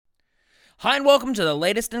Hi and welcome to the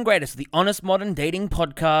latest and greatest of the Honest Modern Dating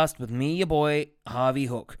Podcast with me, your boy, Harvey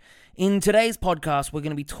Hook. In today's podcast, we're going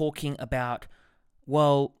to be talking about,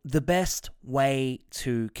 the best way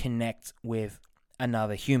to connect with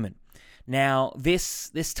another human. Now, this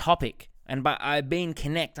topic, and by I mean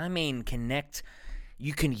connect,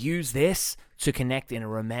 you can use this to connect in a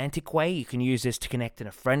romantic way, you can use this to connect in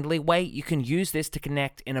a friendly way, you can use this to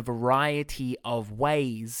connect in a variety of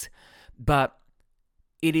ways, but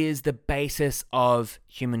it is the basis of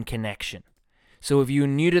human connection. So if you're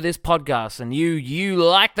new to this podcast and you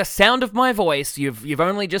like the sound of my voice, you've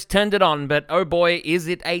only just turned it on, but oh boy, is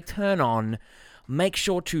it a turn on. Make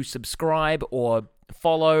sure to subscribe or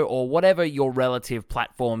follow or whatever your relative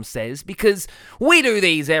platform says, because we do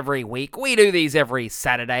these every week. We do these every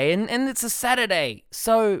Saturday, and it's a Saturday.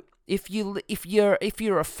 So if you're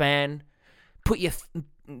a fan, put your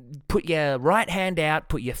right hand out,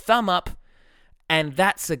 put your thumb up. And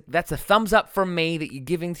that's a thumbs up from me that you're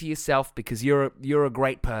giving to yourself because you're a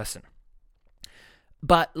great person.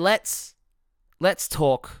 But let's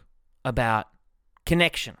talk about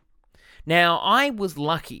connection. Now, I was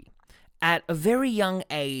lucky at a very young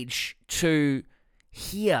age to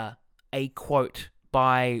hear a quote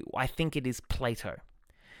by, I think it is Plato.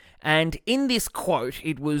 And in this quote,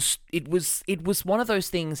 it was one of those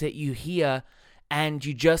things that you hear and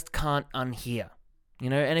you just can't unhear. You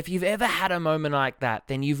know, and if you've ever had a moment like that,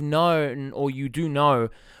 then you've known, or you do know,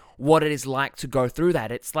 what it is like to go through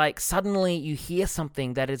that. It's like suddenly you hear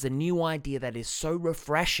something that is a new idea that is so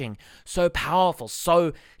refreshing, so powerful,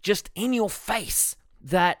 so just in your face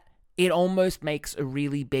that it almost makes a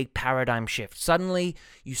really big paradigm shift. Suddenly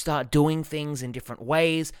you start doing things in different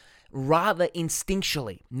ways, rather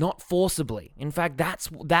instinctually, not forcibly. In fact,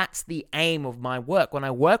 that's the aim of my work. When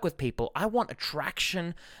I work with people, I want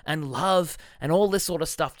attraction and love and all this sort of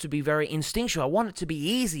stuff to be very instinctual. I want it to be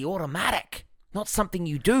easy, automatic, not something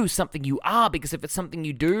you do, something you are, because if it's something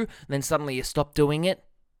you do, then suddenly you stop doing it,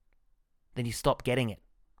 then you stop getting it.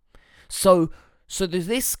 So there's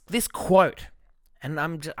this quote, and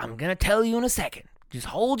I'm going to tell you in a second. Just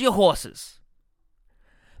hold your horses.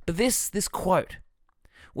 But this quote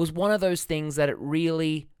was one of those things that it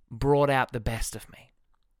really brought out the best of me.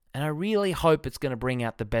 And I really hope it's going to bring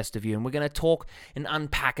out the best of you. And we're going to talk and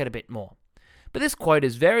unpack it a bit more. But this quote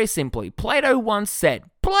is very simply, Plato once said,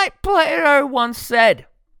 you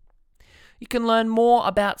can learn more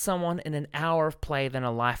about someone in an hour of play than a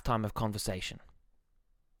lifetime of conversation.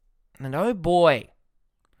 And oh boy,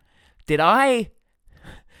 did I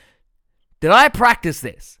practice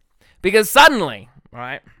this. Because suddenly,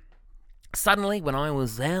 when I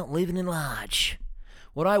was out living in large,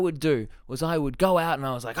 what I would do was I would go out and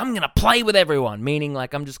I was like, I'm going to play with everyone, meaning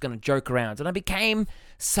like I'm just going to joke around. And I became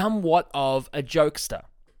somewhat of a jokester.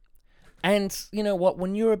 And you know what?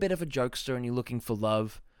 When you're a bit of a jokester and you're looking for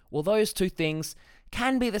love, well, those two things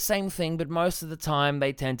can be the same thing, but most of the time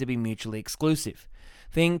they tend to be mutually exclusive.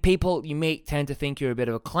 People you meet tend to think you're a bit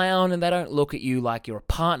of a clown, and they don't look at you like you're a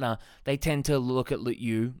partner. They tend to look at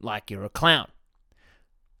you like you're a clown.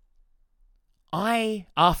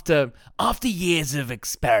 After years of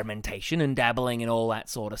experimentation and dabbling in all that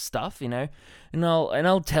sort of stuff, you know, and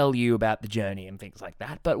I'll tell you about the journey and things like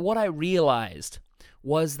that. But what I realized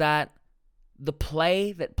was that the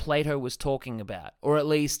play that Plato was talking about, or at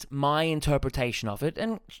least my interpretation of it,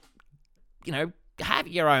 and you know, have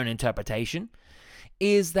your own interpretation,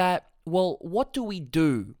 is that, well, what do we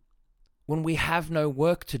do when we have no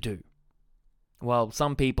work to do? Well,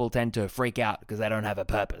 some people tend to freak out because they don't have a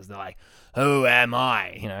purpose. They're like, who am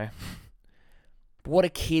I? You know. But what do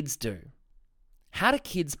kids do? How do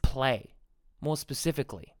kids play, more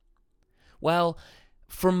specifically? Well,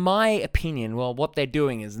 from my opinion, what they're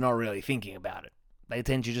doing is not really thinking about it. They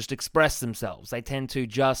tend to just express themselves. They tend to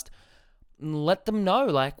just let them know,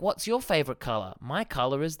 like, what's your favorite color? My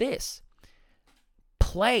color is this.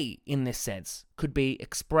 Play, in this sense, could be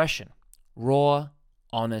expression. Raw,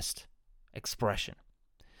 honest expression.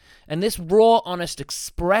 And this raw, honest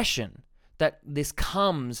expression that this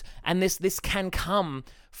comes, and this can come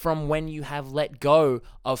from when you have let go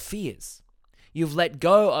of fears. You've let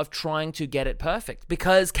go of trying to get it perfect.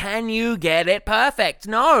 Because can you get it perfect?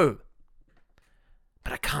 No.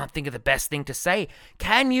 But I can't think of the best thing to say.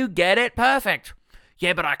 Can you get it perfect?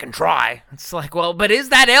 Yeah, but I can try. It's like, well, but is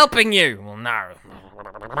that helping you? Well, no.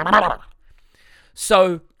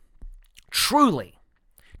 So, truly,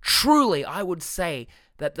 I would say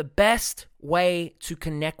that the best way to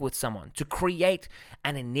connect with someone, to create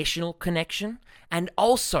an initial connection, and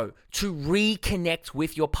also to reconnect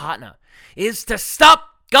with your partner, is to stop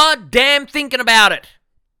goddamn thinking about it.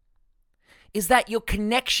 Is that your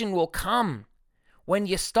connection will come when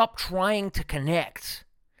you stop trying to connect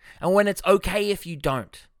and when it's okay if you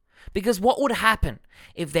don't. Because what would happen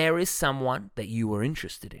if there is someone that you were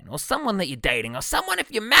interested in, or someone that you're dating, or someone if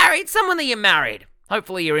you're married, someone that you're married?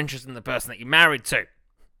 Hopefully you're interested in the person that you're married to.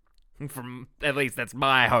 At least that's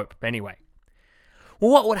my hope, anyway.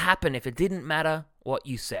 Well, what would happen if it didn't matter what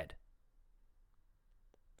you said?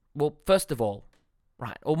 Well, first of all,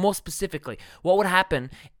 right, or more specifically, what would happen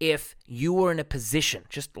if you were in a position,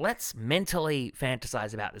 just let's mentally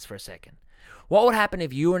fantasize about this for a second. What would happen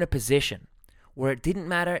if you were in a position where it didn't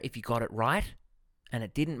matter if you got it right and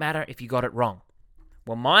it didn't matter if you got it wrong?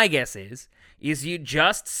 Well, my guess is you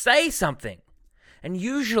just say something. And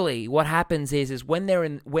usually what happens is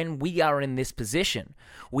when we are in this position,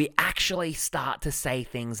 we actually start to say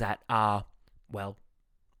things that are, well,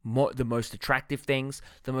 the most attractive things,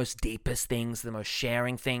 the most deepest things, the most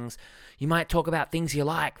sharing things. You might talk about things you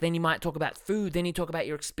like, then you might talk about food, then you talk about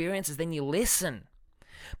your experiences, then you listen.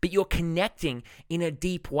 But you're connecting in a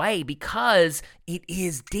deep way because it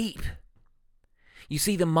is deep. You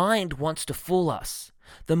see, the mind wants to fool us.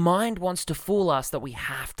 The mind wants to fool us that we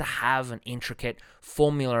have to have an intricate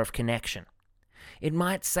formula of connection. It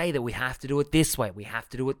might say that we have to do it this way, we have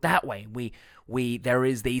to do it that way. There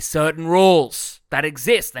is these certain rules that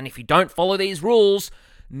exist, and if you don't follow these rules,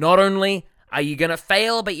 not only are you going to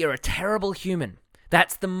fail, but you're a terrible human.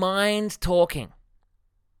 That's the mind talking.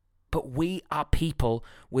 But we are people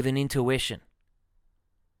with an intuition.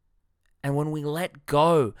 And when we let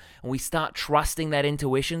go and we start trusting that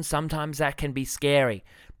intuition, sometimes that can be scary,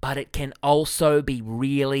 but it can also be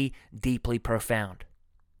really deeply profound.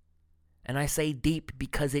 And I say deep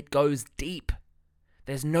because it goes deep.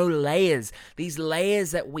 There's no layers. These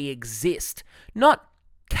layers that we exist, not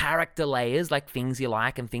character layers like things you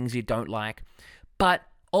like and things you don't like, but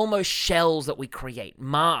almost shells that we create,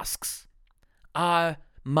 masks. Are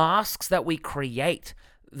masks that we create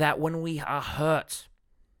that when we are hurt,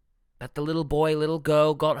 that the little boy, little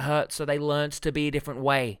girl got hurt, so they learnt to be a different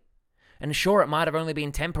way. And sure, it might have only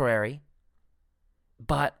been temporary,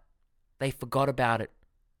 but they forgot about it,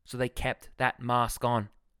 so they kept that mask on.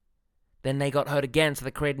 Then they got hurt again, so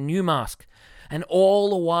they created a new mask. And all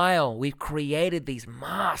the while, we've created these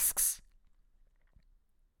masks.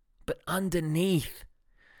 But underneath,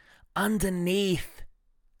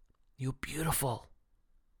 you're beautiful.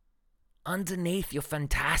 Underneath, you're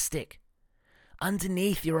fantastic.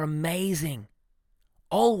 Underneath, you're amazing.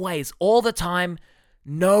 Always, all the time,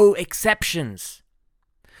 no exceptions.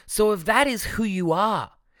 So if that is who you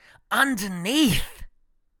are, underneath,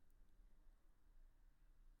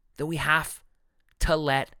 then we have to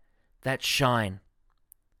let that shine.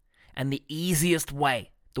 And the easiest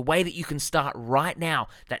way, the way that you can start right now,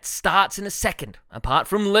 that starts in a second, apart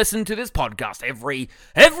from listen to this podcast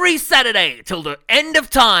every Saturday till the end of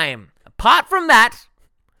time, apart from that,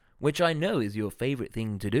 which I know is your favorite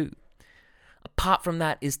thing to do. Apart from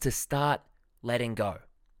that is to start letting go.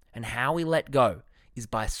 And how we let go is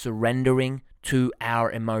by surrendering to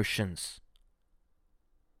our emotions.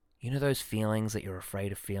 You know those feelings that you're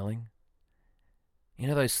afraid of feeling? You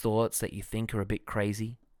know those thoughts that you think are a bit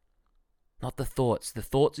crazy? Not the thoughts. The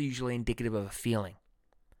thoughts are usually indicative of a feeling.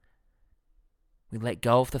 We let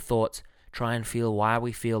go of the thoughts, try and feel why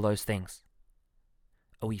we feel those things.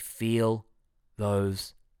 Or we feel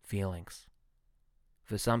those feelings.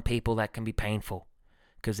 For some people that can be painful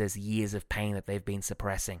because there's years of pain that they've been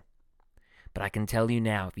suppressing. But I can tell you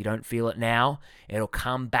now, if you don't feel it now, it'll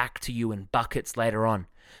come back to you in buckets later on.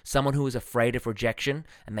 Someone who is afraid of rejection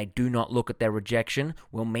and they do not look at their rejection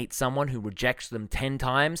will meet someone who rejects them 10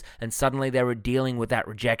 times and suddenly they're dealing with that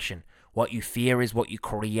rejection. What you fear is what you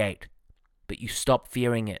create. But you stop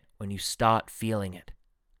fearing it when you start feeling it.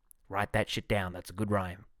 Write that shit down. That's a good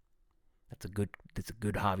rhyme. That's a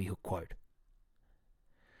good Harvey Hook quote.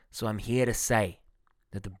 So I'm here to say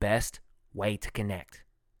that the best way to connect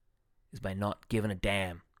is by not giving a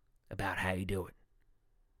damn about how you do it.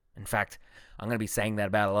 In fact, I'm going to be saying that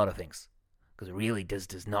about a lot of things because it really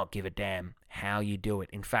does not give a damn how you do it.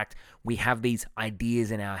 In fact, we have these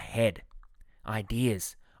ideas in our head.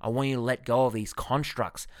 Ideas. I want you to let go of these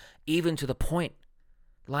constructs, even to the point,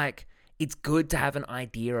 like, it's good to have an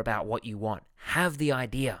idea about what you want. Have the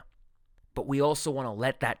idea. But we also want to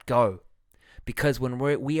let that go. Because when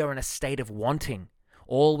we are in a state of wanting,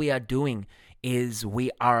 all we are doing is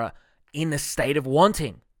we are in a state of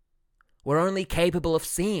wanting. We're only capable of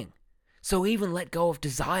seeing. So even let go of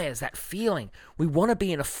desires, that feeling. We want to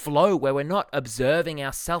be in a flow where we're not observing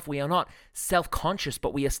ourselves. We are not self-conscious,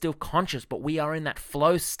 but we are still conscious. But we are in that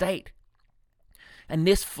flow state. And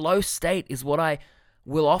this flow state is what I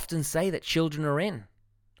will often say that children are in.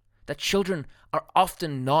 that children are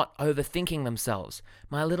often not overthinking themselves.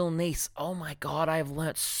 My little niece, oh my God, I have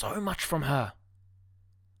learnt so much from her.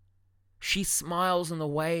 She smiles in the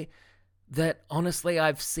way that, honestly,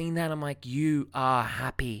 I've seen that. I'm like, you are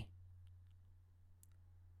happy.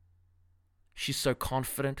 She's so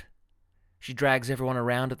confident. She drags everyone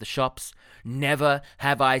around at the shops. Never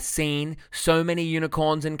have I seen so many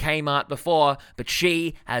unicorns in Kmart before, but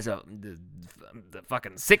she has the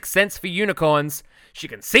fucking sixth sense for unicorns. She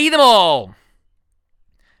can see them all.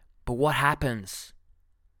 But what happens?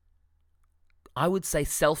 I would say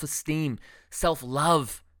self-esteem,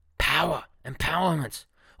 self-love, power, empowerment,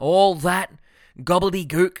 all that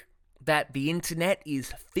gobbledygook that the internet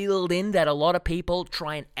is filled in, that a lot of people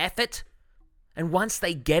try and effort. And once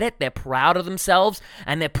they get it, they're proud of themselves,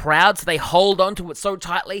 and they're proud, so they hold on to it so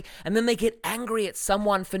tightly, and then they get angry at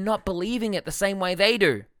someone for not believing it the same way they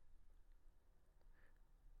do.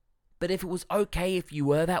 But if it was okay if you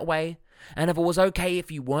were that way, and if it was okay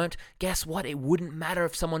if you weren't, guess what? It wouldn't matter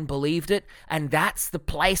if someone believed it, and that's the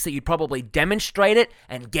place that you'd probably demonstrate it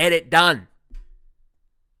and get it done.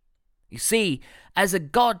 You see, as a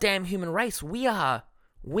goddamn human race, we are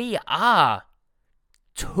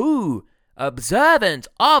too observant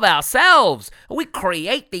of ourselves. We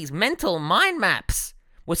create these mental mind maps.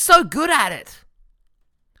 We're so good at it.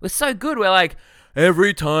 We're so good. We're like,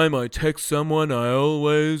 every time I text someone, I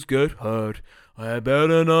always get hurt. I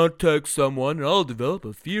better not text someone, and I'll develop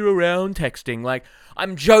a fear around texting. Like,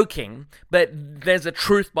 I'm joking, but there's a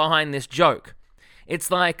truth behind this joke. It's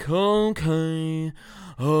like, okay,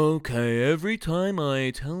 every time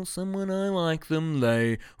I tell someone I like them,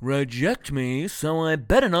 they reject me, so I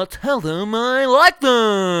better not tell them I like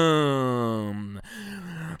them.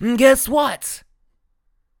 Guess what?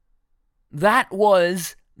 That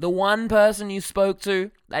was the one person you spoke to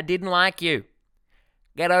that didn't like you.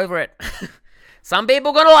 Get over it. Some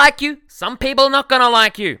people gonna like you, some people not gonna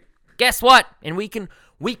like you. Guess what? And we can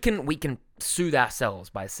soothe ourselves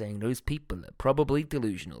by saying those people are probably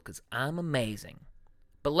delusional because I'm amazing.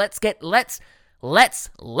 But let's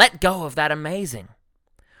let go of that amazing.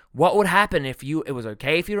 What would happen if it was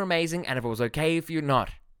okay if you're amazing, and if it was okay if you're not?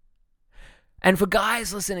 And for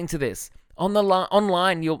guys listening to this,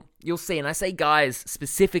 online you'll see, and I say guys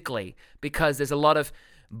specifically because there's a lot of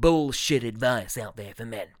bullshit advice out there for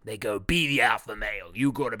men. They go, be the alpha male.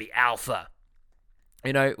 You gotta be alpha.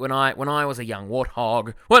 You know, when I was a young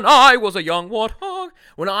warthog, I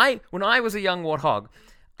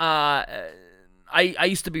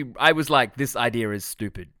was like, this idea is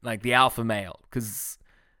stupid, like the alpha male, because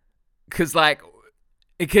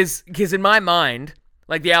in my mind,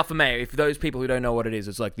 like the alpha male, if those people who don't know what it is,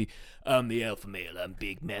 it's like I'm the alpha male, I'm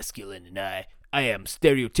big, masculine, and I am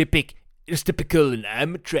stereotypical, and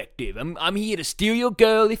I'm attractive. I'm here to steal your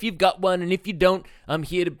girl if you've got one, and if you don't, I'm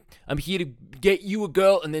here to get you a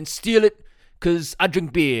girl and then steal it because I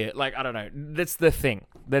drink beer. Like, I don't know. That's the thing.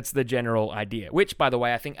 That's the general idea. Which, by the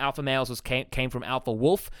way, I think alpha males came from alpha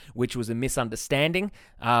wolf, which was a misunderstanding.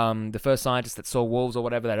 The first scientist that saw wolves or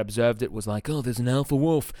whatever that observed it was like, oh, there's an alpha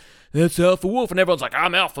wolf. That's alpha wolf. And everyone's like,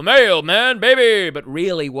 I'm alpha male, man, baby. But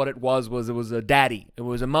really what it was a daddy. It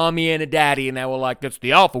was a mommy and a daddy, and they were like, that's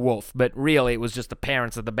the alpha wolf. But really it was just the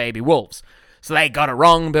parents of the baby wolves. So they got it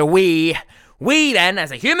wrong, but we then,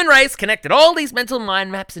 as a human race, connected all these mental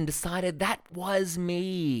mind maps and decided that was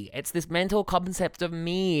me. It's this mental concept of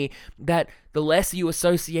me that the less you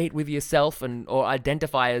associate with yourself or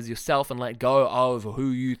identify as yourself and let go of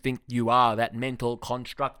who you think you are, that mental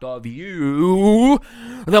construct of you,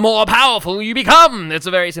 the more powerful you become. It's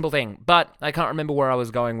a very simple thing. But I can't remember where I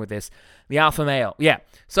was going with this. The alpha male. Yeah.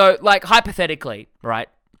 So, like, hypothetically, right?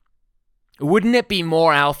 Wouldn't it be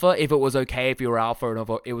more alpha if it was okay if you were alpha and if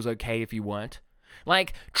it was okay if you weren't?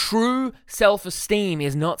 Like, true self-esteem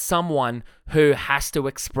is not someone who has to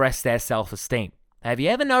express their self-esteem. Have you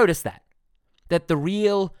ever noticed that? That the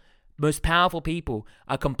real, most powerful people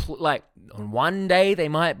are like, on one day they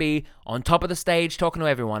might be on top of the stage talking to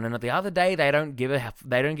everyone, and on the other day they don't give a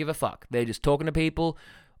fuck. They're just talking to people,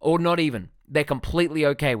 or not even. They're completely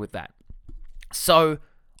okay with that. So,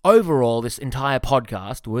 overall, this entire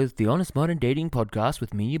podcast was the Honest Modern Dating Podcast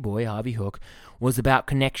with me, your boy, Harvey Hook, was about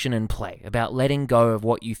connection and play, about letting go of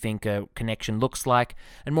what you think a connection looks like,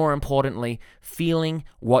 and more importantly, feeling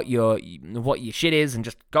what your shit is and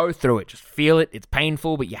just go through it. Just feel it. It's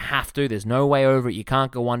painful, but you have to. There's no way over it. You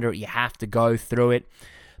can't go under it. You have to go through it.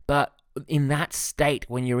 But in that state,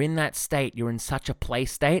 when you're in that state, you're in such a play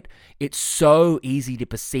state, it's so easy to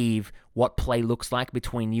perceive what play looks like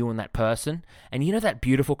between you and that person. And you know that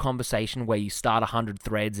beautiful conversation where you start 100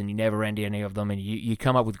 threads and you never end any of them, and you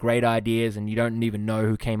come up with great ideas and you don't even know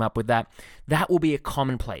who came up with that? That will be a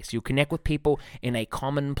common place. You'll connect with people in a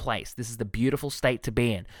common place. This is the beautiful state to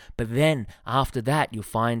be in. But then after that, you'll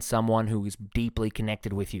find someone who is deeply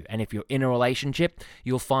connected with you. And if you're in a relationship,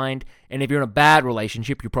 you'll find, and if you're in a bad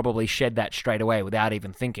relationship, you'll probably shed that straight away without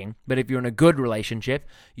even thinking. But if you're in a good relationship,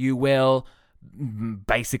 you will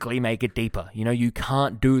basically make it deeper. You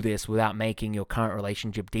can't do this without making your current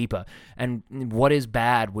relationship deeper. And what is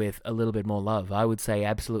bad with a little bit more love? I would say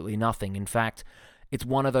absolutely nothing. In fact, it's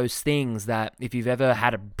one of those things that if you've ever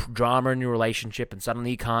had a drama in your relationship and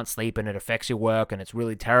suddenly you can't sleep and it affects your work and it's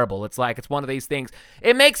really terrible, it's one of these things.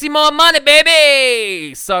 It makes you more money,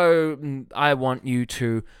 baby! So I want you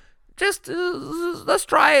to just, let's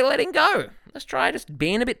try letting go. Let's try just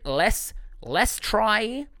being a bit less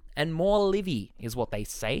try and more livey is what they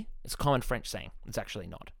say. It's a common French saying. It's actually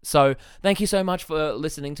not. So thank you so much for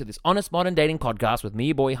listening to this Honest Modern Dating podcast with me,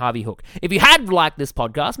 your boy, Harvey Hook. If you had liked this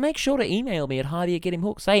podcast, make sure to email me at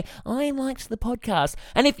harvey@getthemhooked. Say, I liked the podcast.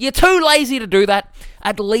 And if you're too lazy to do that,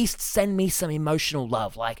 at least send me some emotional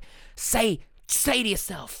love. Like, say to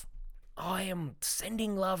yourself, I am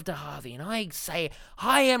sending love to Harvey. And I say,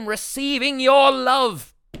 I am receiving your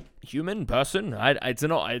love. Human person, it's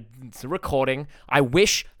a recording. I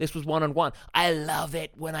wish this was one-on-one. I love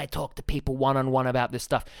it when I talk to people one-on-one about this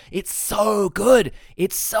stuff. It's so good.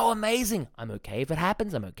 It's so amazing. I'm okay if it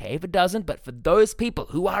happens. I'm okay if it doesn't. But for those people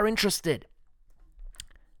who are interested,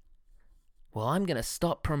 well, I'm going to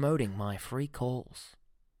stop promoting my free calls.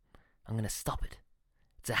 I'm going to stop it.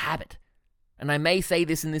 It's a habit. And I may say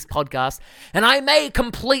this in this podcast, and I may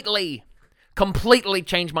completely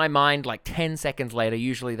change my mind like 10 seconds later.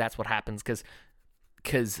 Usually that's what happens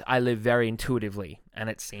because I live very intuitively and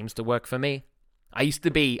it seems to work for me. I used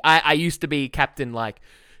to be Captain like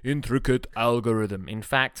intricate algorithm. In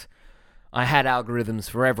fact, I had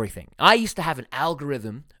algorithms for everything. I used to have an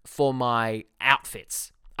algorithm for my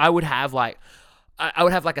outfits. I would have like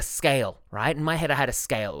a scale, right? In my head, I had a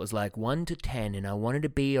scale. It was like 1 to 10, and I wanted to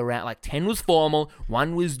be around, like 10 was formal,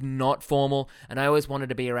 1 was not formal, and I always wanted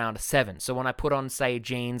to be around a 7. So when I put on, say,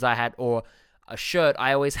 jeans, or a shirt,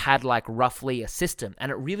 I always had like roughly a system,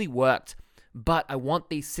 and it really worked. But I want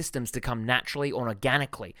these systems to come naturally or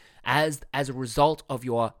organically as a result of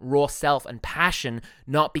your raw self and passion,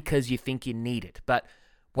 not because you think you need it. But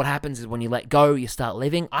what happens is when you let go, you start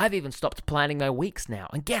living. I've even stopped planning my weeks now,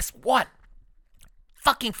 and guess what?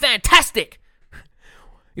 Fucking fantastic!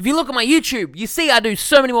 If you look at my YouTube, you see I do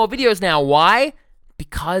so many more videos now. Why?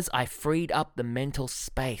 Because I freed up the mental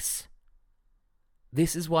space.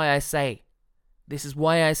 This is why I say,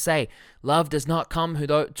 love does not come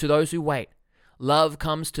to those who wait. Love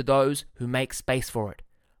comes to those who make space for it.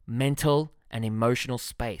 Mental and emotional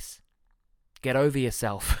space. Get over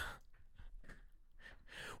yourself.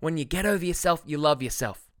 When you get over yourself, you love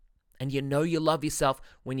yourself. And you know you love yourself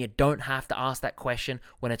when you don't have to ask that question,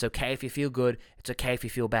 when it's okay if you feel good, it's okay if you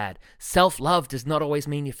feel bad. Self-love does not always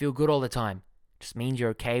mean you feel good all the time. It just means you're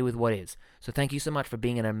okay with what is. So thank you so much for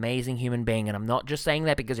being an amazing human being. And I'm not just saying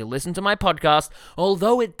that because you listen to my podcast,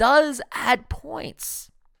 although it does add points.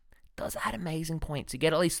 It does add amazing points. You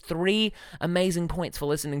get at least 3 amazing points for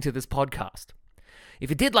listening to this podcast. If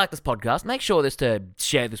you did like this podcast, make sure to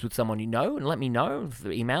share this with someone you know and let me know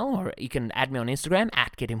through email, or you can add me on Instagram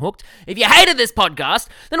 @GetHimHooked. If you hated this podcast,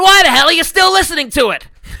 then why the hell are you still listening to it?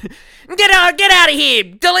 Get out of here.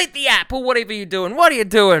 Delete the app or whatever you're doing. What are you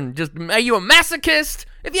doing? Are you a masochist?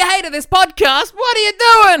 If you hated this podcast, what are you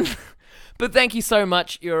doing? But thank you so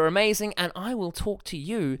much. You're amazing, and I will talk to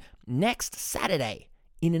you next Saturday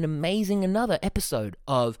in an amazing another episode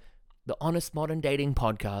of the Honest Modern Dating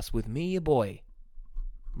Podcast with me, your boy,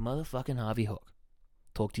 motherfucking Harvey Hook.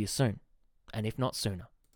 Talk to you soon, and if not sooner.